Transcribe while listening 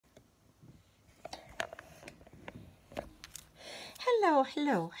Hello,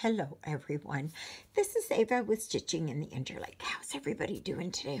 everyone. This is Eva with Stitching in the Interlake. How's everybody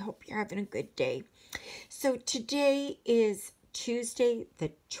doing today? Hope you're having a good day. So today is Tuesday,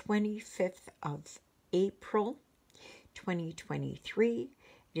 the 25th of April, 2023.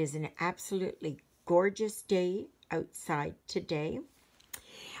 It is an absolutely gorgeous day outside today.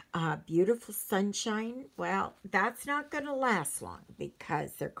 Beautiful sunshine. Well, that's not going to last long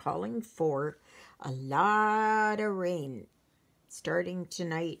because they're calling for a lot of rain starting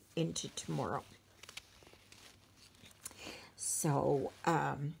tonight into tomorrow. So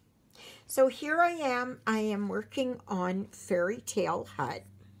here I am. I am working on Fairytale Hut.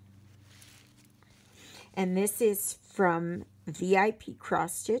 And this is from VIP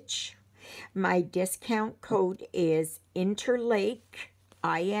Cross Stitch. My discount code is Interlake,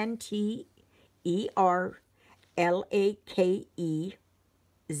 INTERLAKE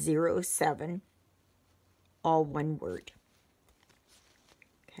 07, all one word.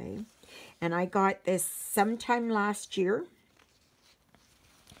 Okay, and I got this sometime last year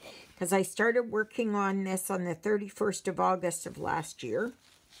because I started working on this on the 31st of August of last year.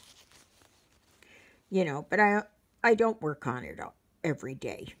 You know, but I don't work on it every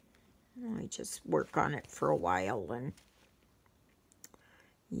day. I just work on it for a while, and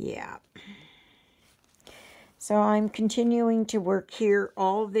yeah. So I'm continuing to work here.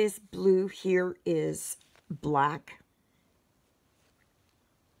 All this blue here is black.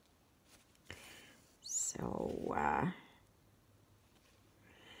 So,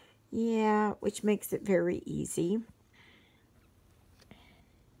 yeah, which makes it very easy.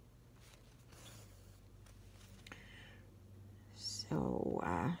 So,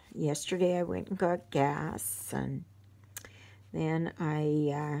 yesterday I went and got gas, and then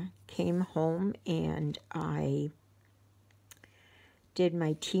I came home and I did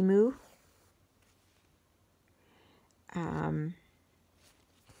my Temu.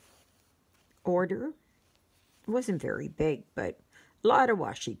 Order. It wasn't very big, but a lot of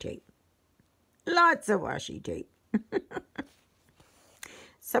washi tape. Lots of washi tape.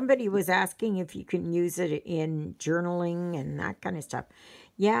 Somebody was asking if you can use it in journaling and that kind of stuff.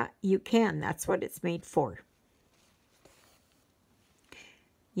 Yeah, you can. That's what it's made for.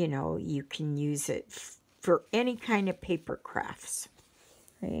 You know, you can use it for any kind of paper crafts,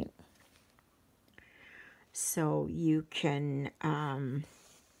 right? So you can,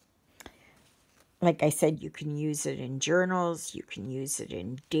 like I said, you can use it in journals, you can use it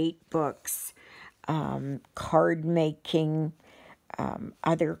in date books, card making,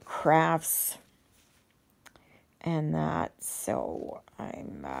 other crafts, and that. So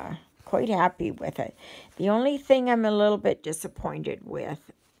I'm quite happy with it. The only thing I'm a little bit disappointed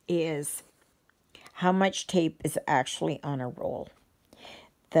with is how much tape is actually on a roll.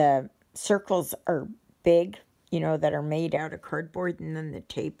 The circles are big, you know, that are made out of cardboard, and then the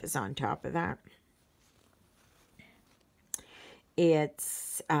tape is on top of that.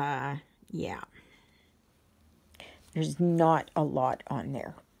 It's, yeah. There's not a lot on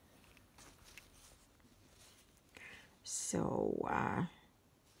there. So,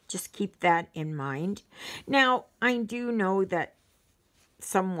 just keep that in mind. Now, I do know that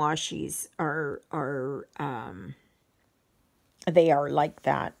some washies are they are like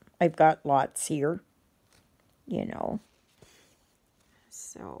that. I've got lots here, you know.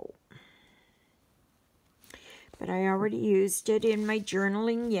 So, but I already used it in my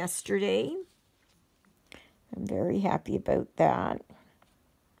journaling yesterday. I'm very happy about that.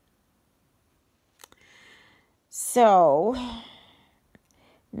 So,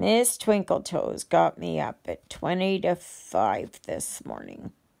 Miss Twinkletoes got me up at 20 to 5 this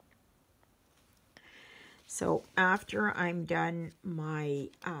morning. So, after I'm done my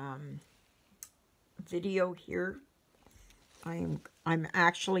video here, I'm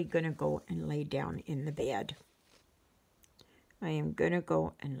actually going to go and lay down in the bed. I am going to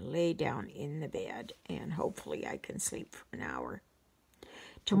go and lay down in the bed, and hopefully I can sleep for an hour.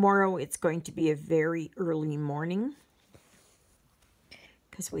 Tomorrow it's going to be a very early morning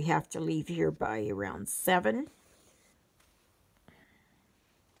because we have to leave here by around 7.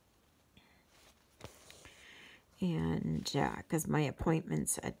 And because my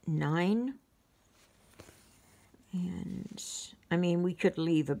appointment's at 9. And, I mean, we could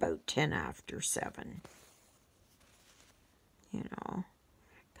leave about 10 after 7. You know,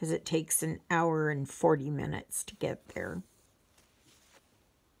 because it takes an hour and 40 minutes to get there.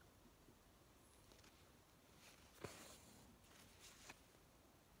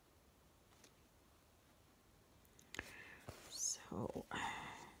 So,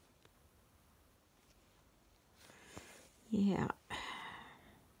 yeah.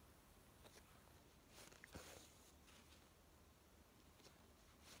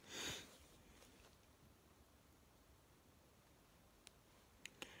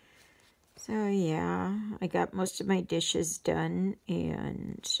 So yeah, I got most of my dishes done,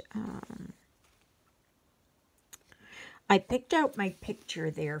 and I picked out my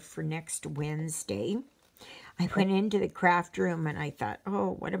picture there for next Wednesday. I went into the craft room and I thought,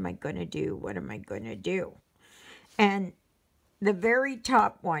 oh, what am I going to do? What am I going to do? And the very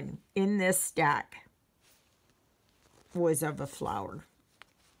top one in this stack was of a flower.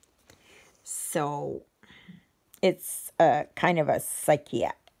 So it's kind of a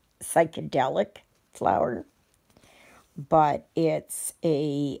psychedelic flower, but it's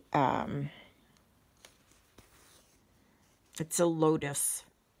a lotus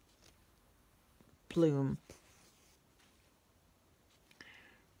bloom.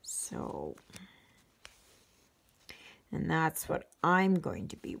 So, and that's what I'm going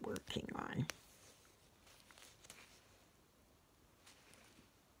to be working on.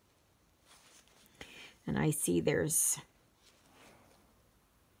 And I see there's,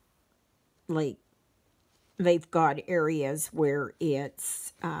 like, they've got areas where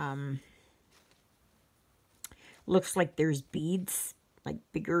it's, looks like there's beads, like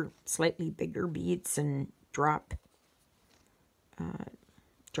bigger, slightly bigger beads and drop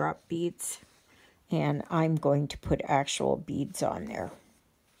beads. And I'm going to put actual beads on there.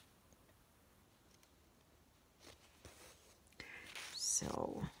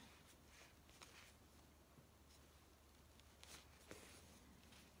 So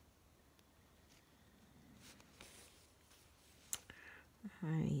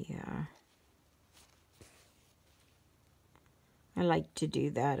I like to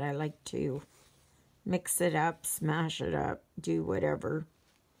do that. I like to mix it up, smash it up, do whatever.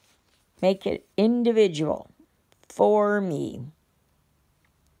 Make it individual for me.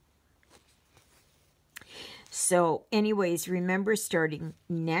 So anyways, remember starting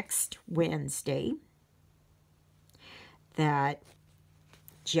next Wednesday that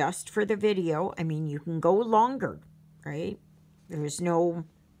just for the video, I mean, you can go longer, right? There's no,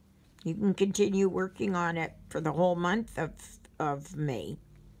 you can continue working on it for the whole month of May.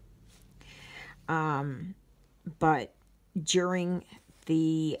 But during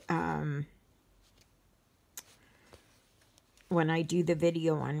the, when I do the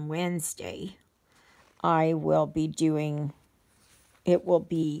video on Wednesday, I will be doing, it will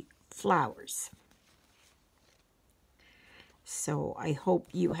be flowers. So I hope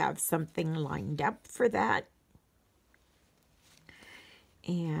you have something lined up for that.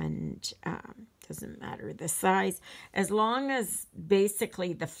 And doesn't matter the size, as long as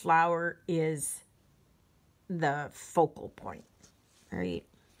basically the flower is the focal point, right?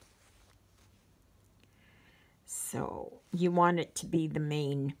 So you want it to be the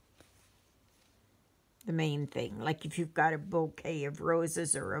main thing. Like if you've got a bouquet of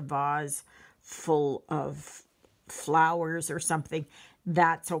roses or a vase full of flowers or something,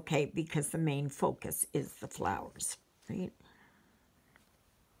 that's okay because the main focus is the flowers, right?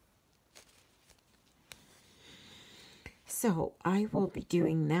 So I will be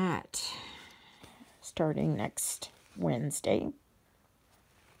doing that starting next Wednesday.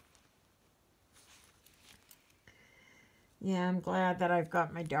 Yeah, I'm glad that I've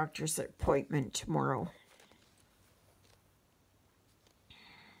got my doctor's appointment tomorrow.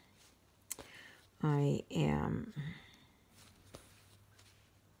 I am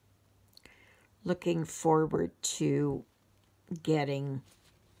looking forward to getting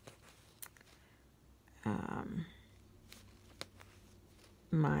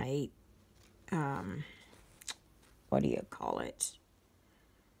my, what do you call it?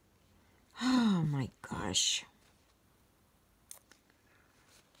 Oh my gosh.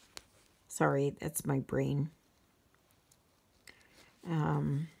 Sorry, that's my brain. I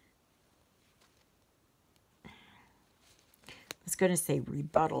was going to say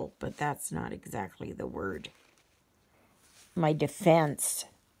rebuttal, but that's not exactly the word. My defense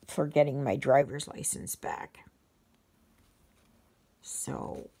for getting my driver's license back.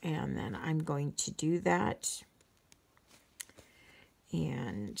 So, and then I'm going to do that.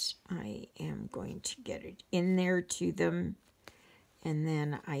 And I am going to get it in there to them. And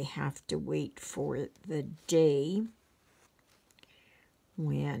then I have to wait for the day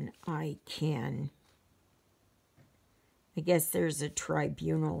when I can, I guess there's a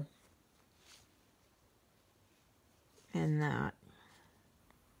tribunal and that.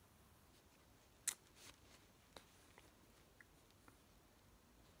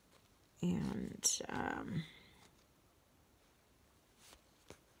 And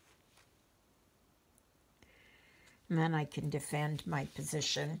then I can defend my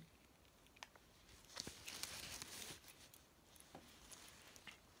position.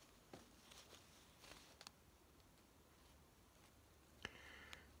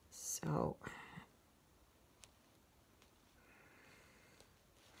 So So,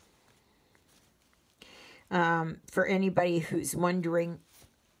 for anybody who's wondering,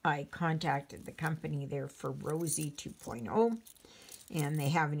 I contacted the company there for Rosie 2.0, and they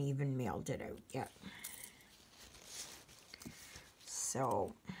haven't even mailed it out yet.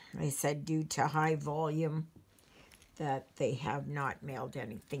 So, they said due to high volume that they have not mailed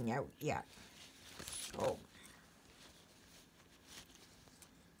anything out yet. So,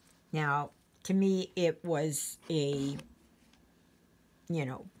 now, to me, it was a, you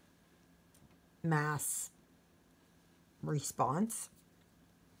know, mass response.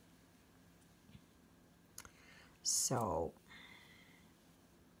 So,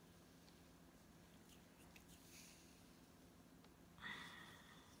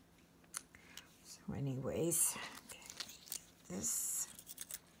 anyways, this,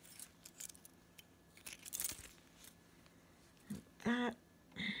 that.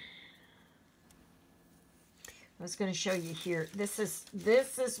 I was going to show you here. This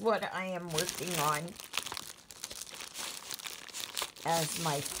is what I am working on as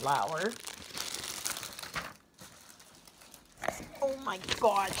my flower. Oh my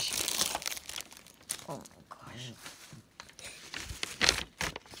gosh. Oh my gosh.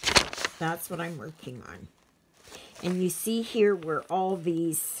 That's what I'm working on. And you see here where all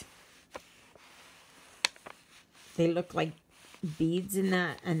these, they look like beads in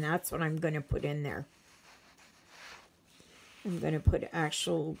that, and that's what I'm going to put in there. I'm going to put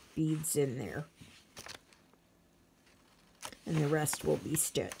actual beads in there. And the rest will be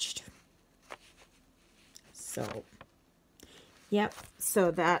stitched. So, yep.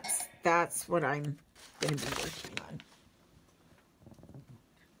 So that's what I'm going to be working on.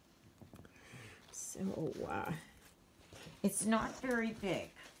 So, it's not very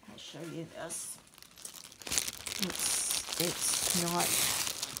big. I'll show you this. It's not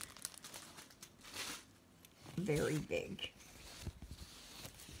very big.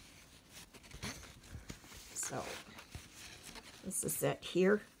 So, this is it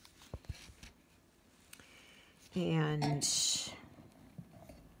here. And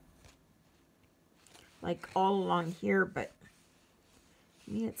like all along here, but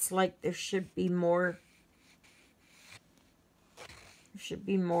to me it's like there should be more. There should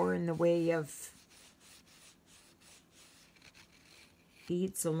be more in the way of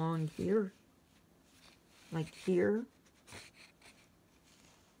beads along here. Like here.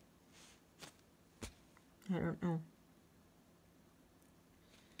 I don't know.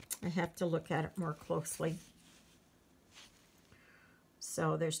 I have to look at it more closely.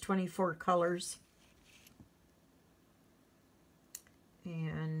 So there's 24 colors.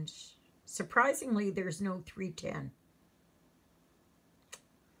 And surprisingly, there's no 310.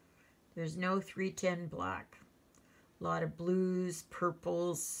 There's no 310 black. A lot of blues,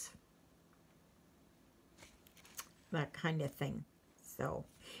 purples, that kind of thing. So,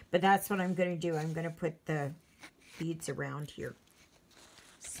 but that's what I'm going to do. I'm going to put the beads around here.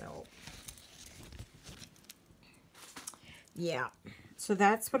 So, yeah. So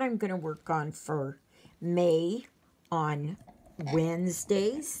that's what I'm going to work on for May on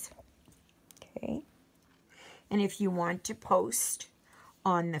Wednesdays. Okay. And if you want to post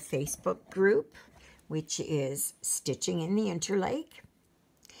on the Facebook group, which is Stitching in the Interlake,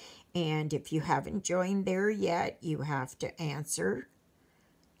 and if you haven't joined there yet, you have to answer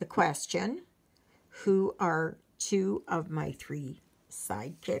the question, who are 2 of my 3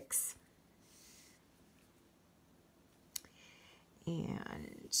 sidekicks?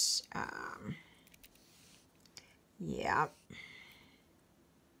 And, yeah.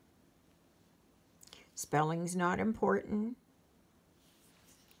 Spelling's not important.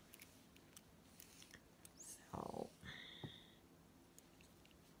 So,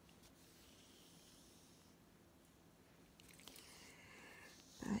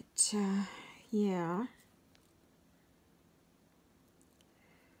 but, yeah.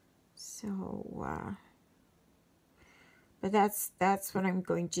 So, but that's what I'm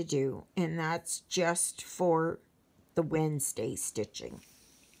going to do, and that's just for the Wednesday stitching.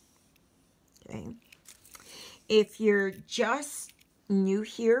 Okay. If you're just new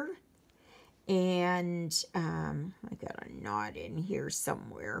here, and I got a knot in here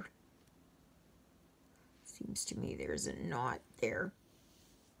somewhere. Seems to me there's a knot there.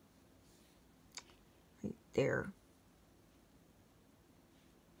 Right there.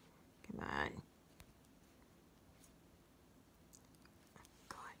 Come on.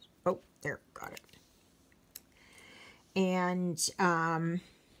 Oh, there, got it. And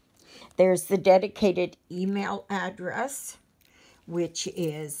there's the dedicated email address, which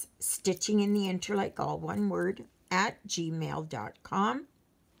is stitchingintheinterlake, all one word, @gmail.com.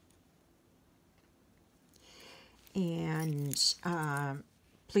 And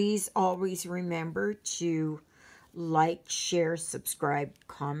please always remember to like, share, subscribe,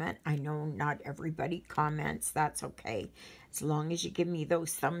 comment. I know not everybody comments. That's okay. As long as you give me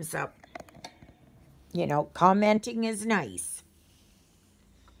those thumbs up. You know, commenting is nice.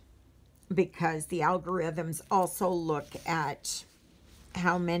 Because the algorithms also look at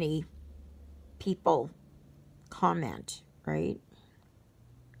how many people comment, right?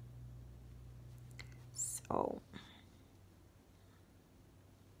 So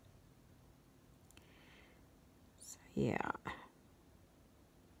yeah.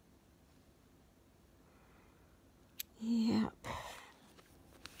 Yep.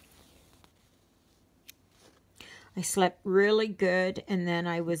 I slept really good, and then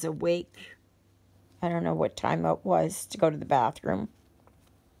I was awake. I don't know what time it was to go to the bathroom.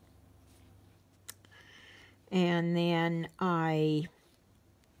 And then I...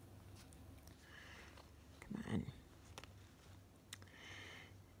 Come on.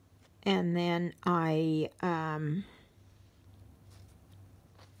 And then I...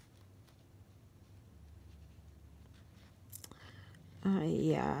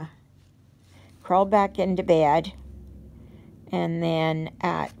 crawled back into bed, and then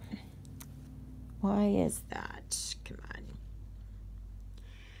at... Why is that? Come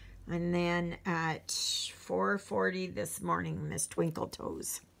on. And then at 4:40 this morning, Miss Twinkle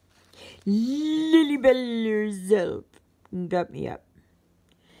Toes, Lilybell herself, got me up.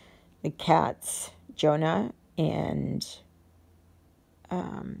 The cats, Jonah and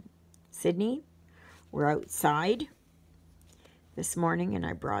Sydney, were outside this morning, and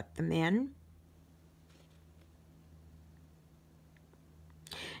I brought them in.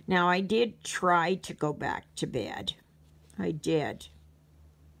 Now, I did try to go back to bed. I did.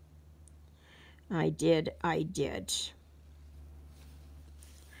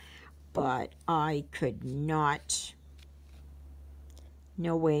 But I could not.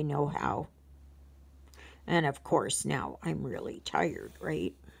 No way, no how. And of course, now I'm really tired,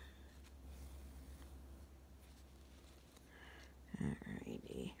 right?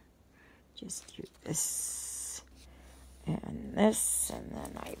 Alrighty. Just do this and this, and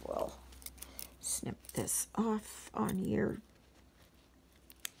then I will snip this off on here.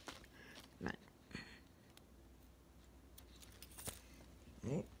 Come on.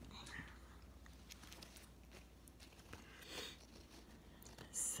 Right.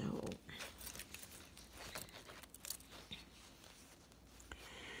 So,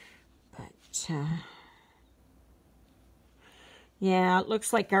 but, yeah, it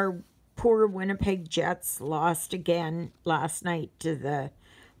looks like our poor Winnipeg Jets lost again last night to the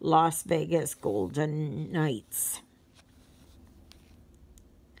Las Vegas Golden Knights.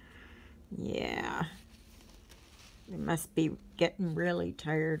 Yeah. They must be getting really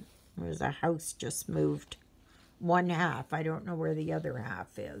tired. There's a house just moved. One half. I don't know where the other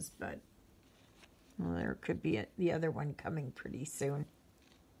half is, but well, there could be the other one coming pretty soon.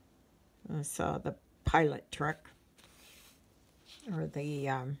 I saw the pilot truck. Or the,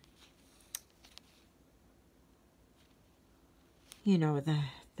 you know,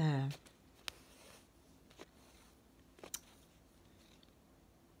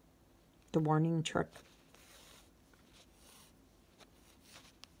 the warning truck.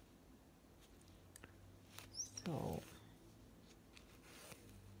 So,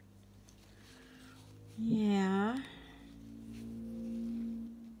 yeah.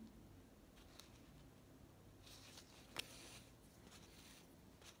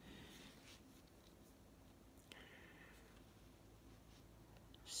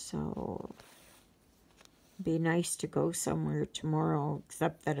 So, be nice to go somewhere tomorrow,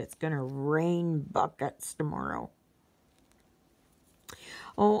 except that it's going to rain buckets tomorrow.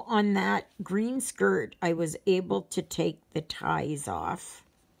 Oh, on that green skirt, I was able to take the ties off.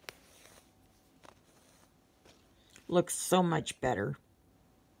 Looks so much better.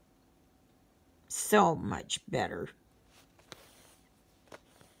 So much better.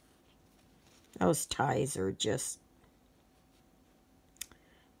 Those ties are just...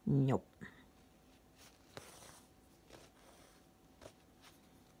 Nope.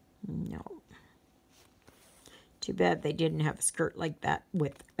 No. Too bad they didn't have a skirt like that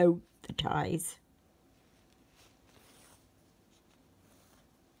without the ties.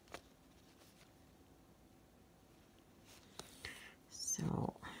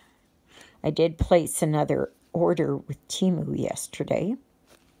 So, I did place another order with Temu yesterday.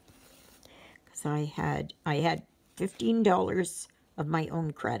 Because I had $15 of my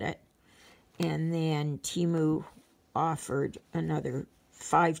own credit. And then Temu offered another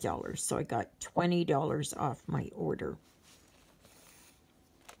 $5. So I got $20 off my order.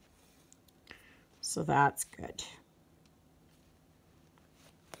 So that's good.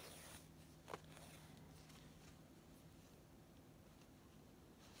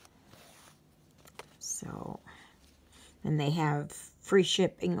 And they have free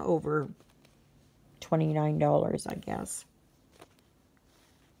shipping over $29, I guess.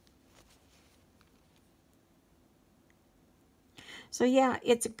 So yeah,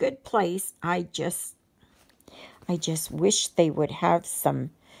 it's a good place. I just wish they would have some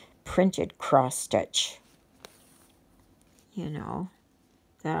printed cross stitch. You know,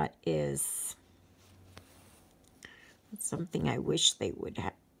 that's something I wish they would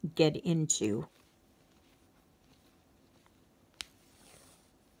get into.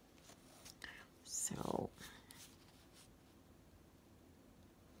 So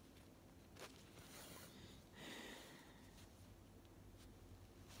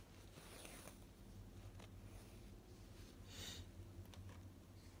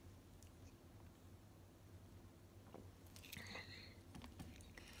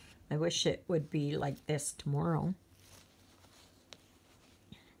I wish it would be like this tomorrow.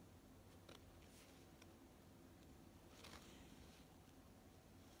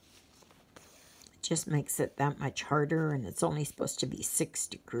 It just makes it that much harder, and it's only supposed to be 6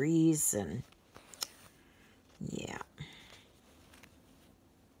 degrees, and yeah.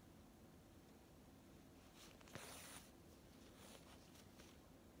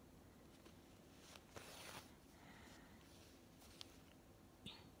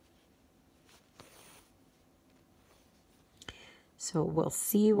 So we'll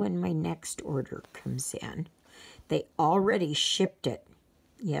see when my next order comes in. They already shipped it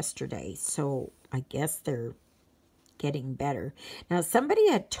yesterday, so I guess they're getting better. Now, somebody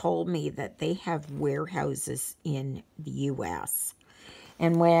had told me that they have warehouses in the U.S.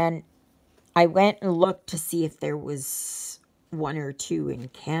 And when I went and looked to see if there was one or two in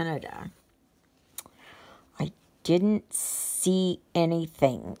Canada, I didn't see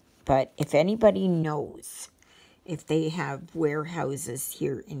anything. But if anybody knows if they have warehouses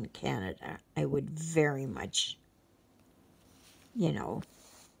here in Canada, I would very much, you know,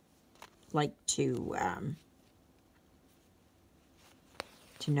 like to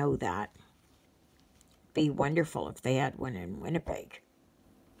know that. Be wonderful if they had one in Winnipeg.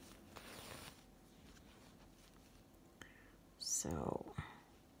 So,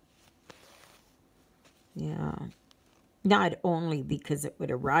 yeah. Not only because it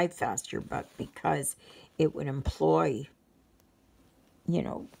would arrive faster, but because it would employ, you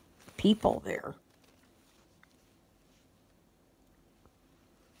know, people there.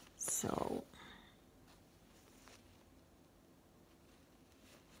 So,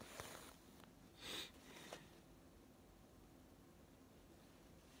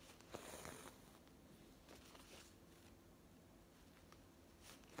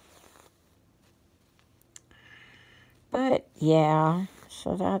 but yeah,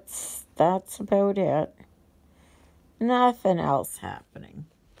 so that's about it. Nothing else happening.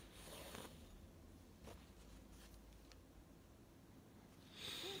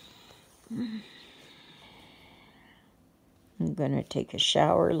 I'm going to take a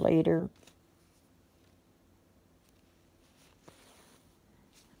shower later.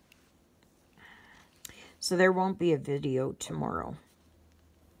 So there won't be a video tomorrow.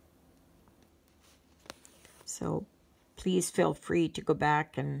 So please feel free to go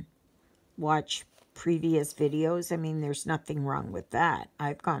back and watch previous videos. I mean, there's nothing wrong with that.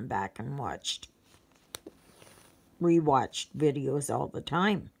 I've gone back and rewatched videos all the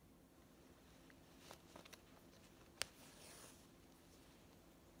time.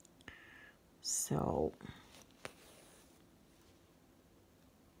 So,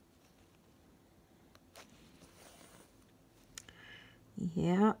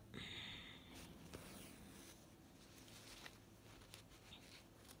 yeah.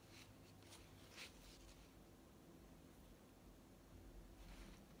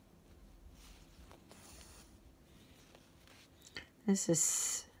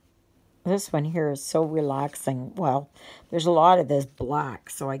 This one here is so relaxing. Well, there's a lot of this black,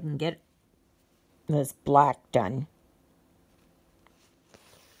 so I can get this black done.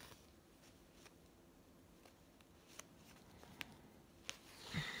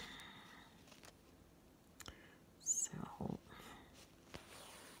 So,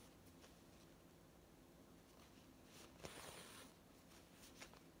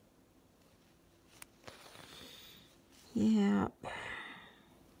 yeah.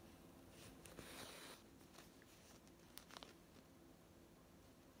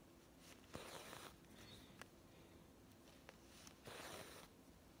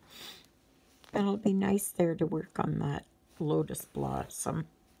 It'll be nice there to work on that lotus blossom.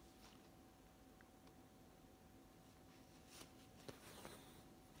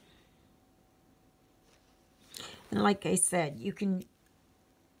 And like I said, you can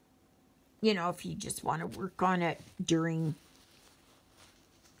you know, if you just want to work on it during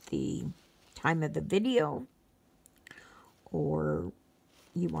the time of the video, or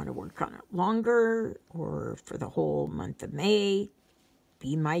you want to work on it longer, or for the whole month of May,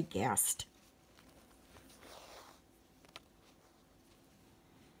 be my guest.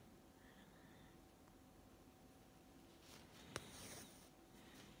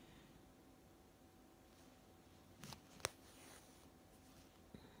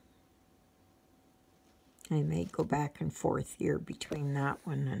 I may go back and forth here between that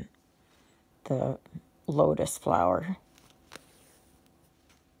one and the lotus flower.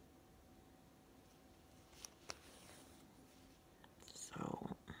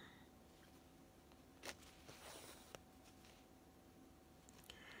 So,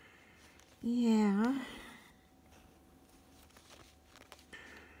 yeah.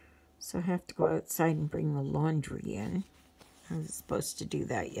 So I have to go outside and bring the laundry in. I was supposed to do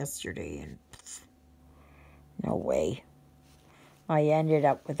that yesterday, and no way. I ended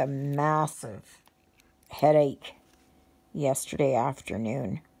up with a massive headache yesterday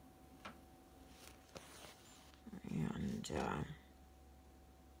afternoon. And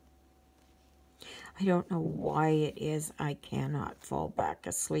I don't know why it is I cannot fall back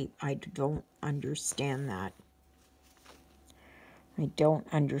asleep. I don't understand that. I don't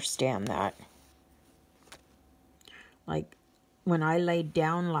understand that. Like, when I laid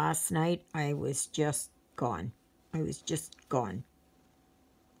down last night, I was just gone. I was just gone.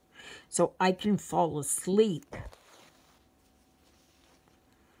 So I can fall asleep.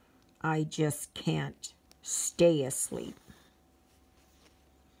 I just can't stay asleep.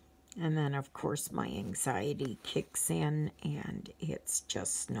 And then, of course, my anxiety kicks in, and it's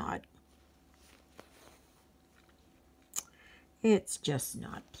just not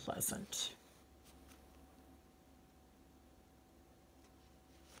pleasant.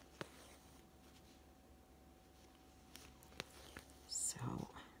 So,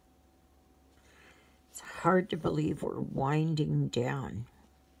 it's hard to believe we're winding down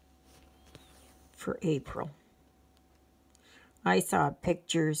for April. I saw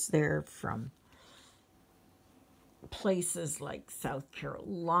pictures there from places like South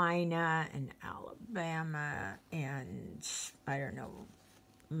Carolina and Alabama and, I don't know,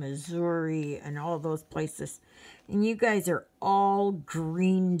 Missouri and all those places. And you guys are all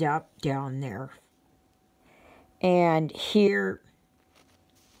greened up down there. And here,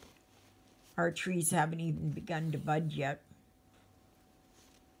 our trees haven't even begun to bud yet.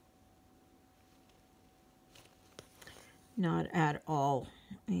 Not at all.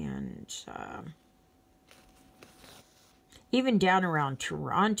 And even down around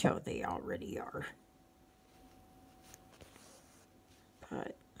Toronto, they already are.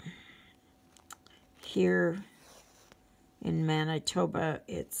 But here in Manitoba,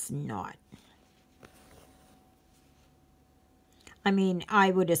 it's not. I mean,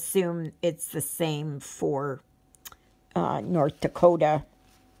 I would assume it's the same for North Dakota,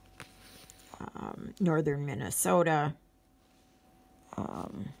 northern Minnesota,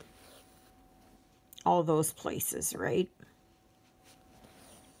 all those places, right?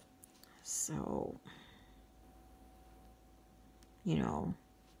 So, you know,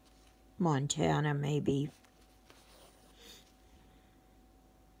 Montana maybe.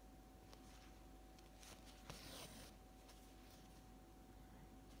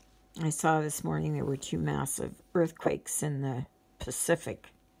 I saw this morning there were 2 massive earthquakes in the Pacific.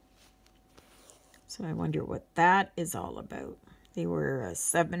 So I wonder what that is all about. They were a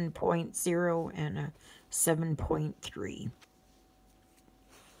 7.0 and a 7.3.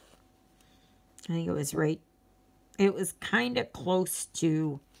 I think it was right. It was kind of close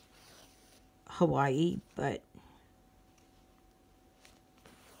to Hawaii, but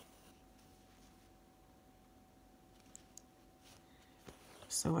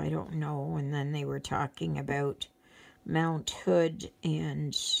so I don't know. And then they were talking about Mount Hood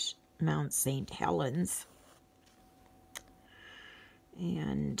and Mount St. Helens.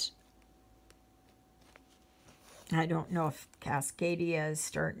 And I don't know if Cascadia is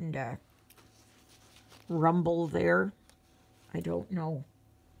starting to rumble there. I don't know.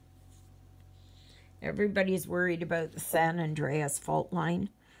 Everybody's worried about the San Andreas fault line.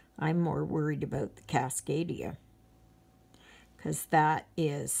 I'm more worried about the Cascadia, because that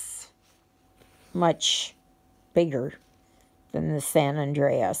is much bigger than the San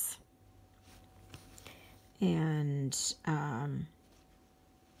Andreas. And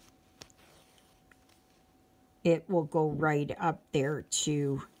it will go right up there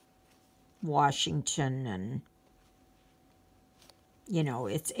to Washington, and you know,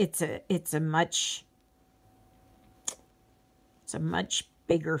 it's a much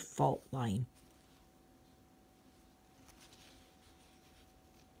bigger fault line.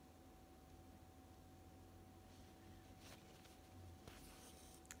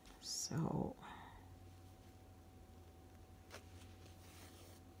 So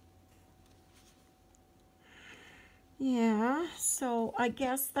yeah, so I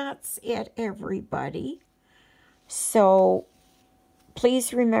guess that's it, everybody. So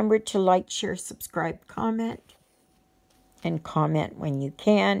please remember to like, share, subscribe, comment, and comment when you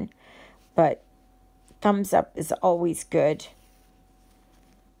can. But thumbs up is always good.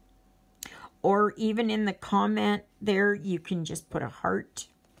 Or even in the comment there, you can just put a heart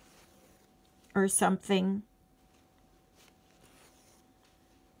or something.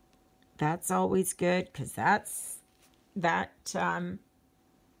 That's always good, because that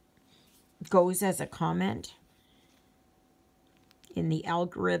goes as a comment in the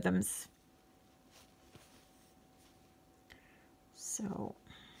algorithms. So,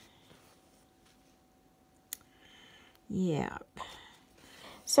 yeah.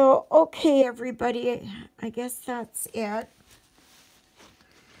 So, okay, everybody, I guess that's it.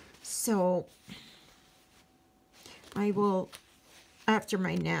 So, I will, after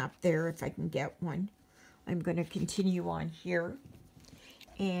my nap there, if I can get one, I'm going to continue on here.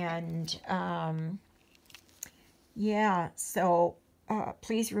 And, yeah, so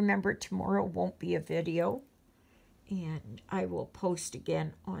please remember tomorrow won't be a video. And I will post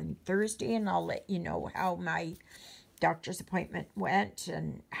again on Thursday, and I'll let you know how my doctor's appointment went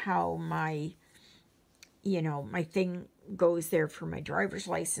and how my, my thing goes there for my driver's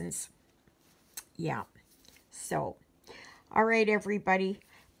license. Yeah. So, all right, everybody.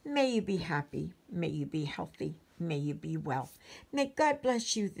 May you be happy. May you be healthy. May you be well. May God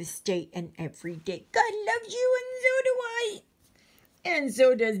bless you this day and every day. God loves you, and so do I. And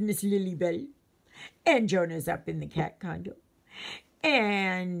so does Miss Lilybell. And Jonah's up in the cat condo.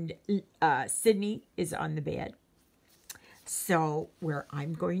 And Sydney is on the bed. So, where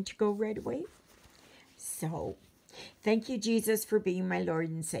I'm going to go right away. So, thank you, Jesus, for being my Lord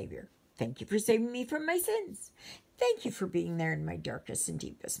and Savior. Thank you for saving me from my sins. Thank you for being there in my darkest and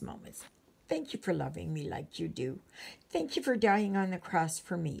deepest moments. Thank you for loving me like you do. Thank you for dying on the cross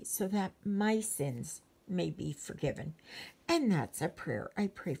for me so that my sins may be forgiven. And that's a prayer I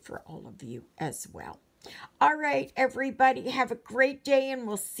pray for all of you as well. All right, everybody, have a great day, and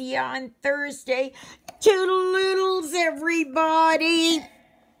we'll see you on Thursday. Toodle-oodles, everybody.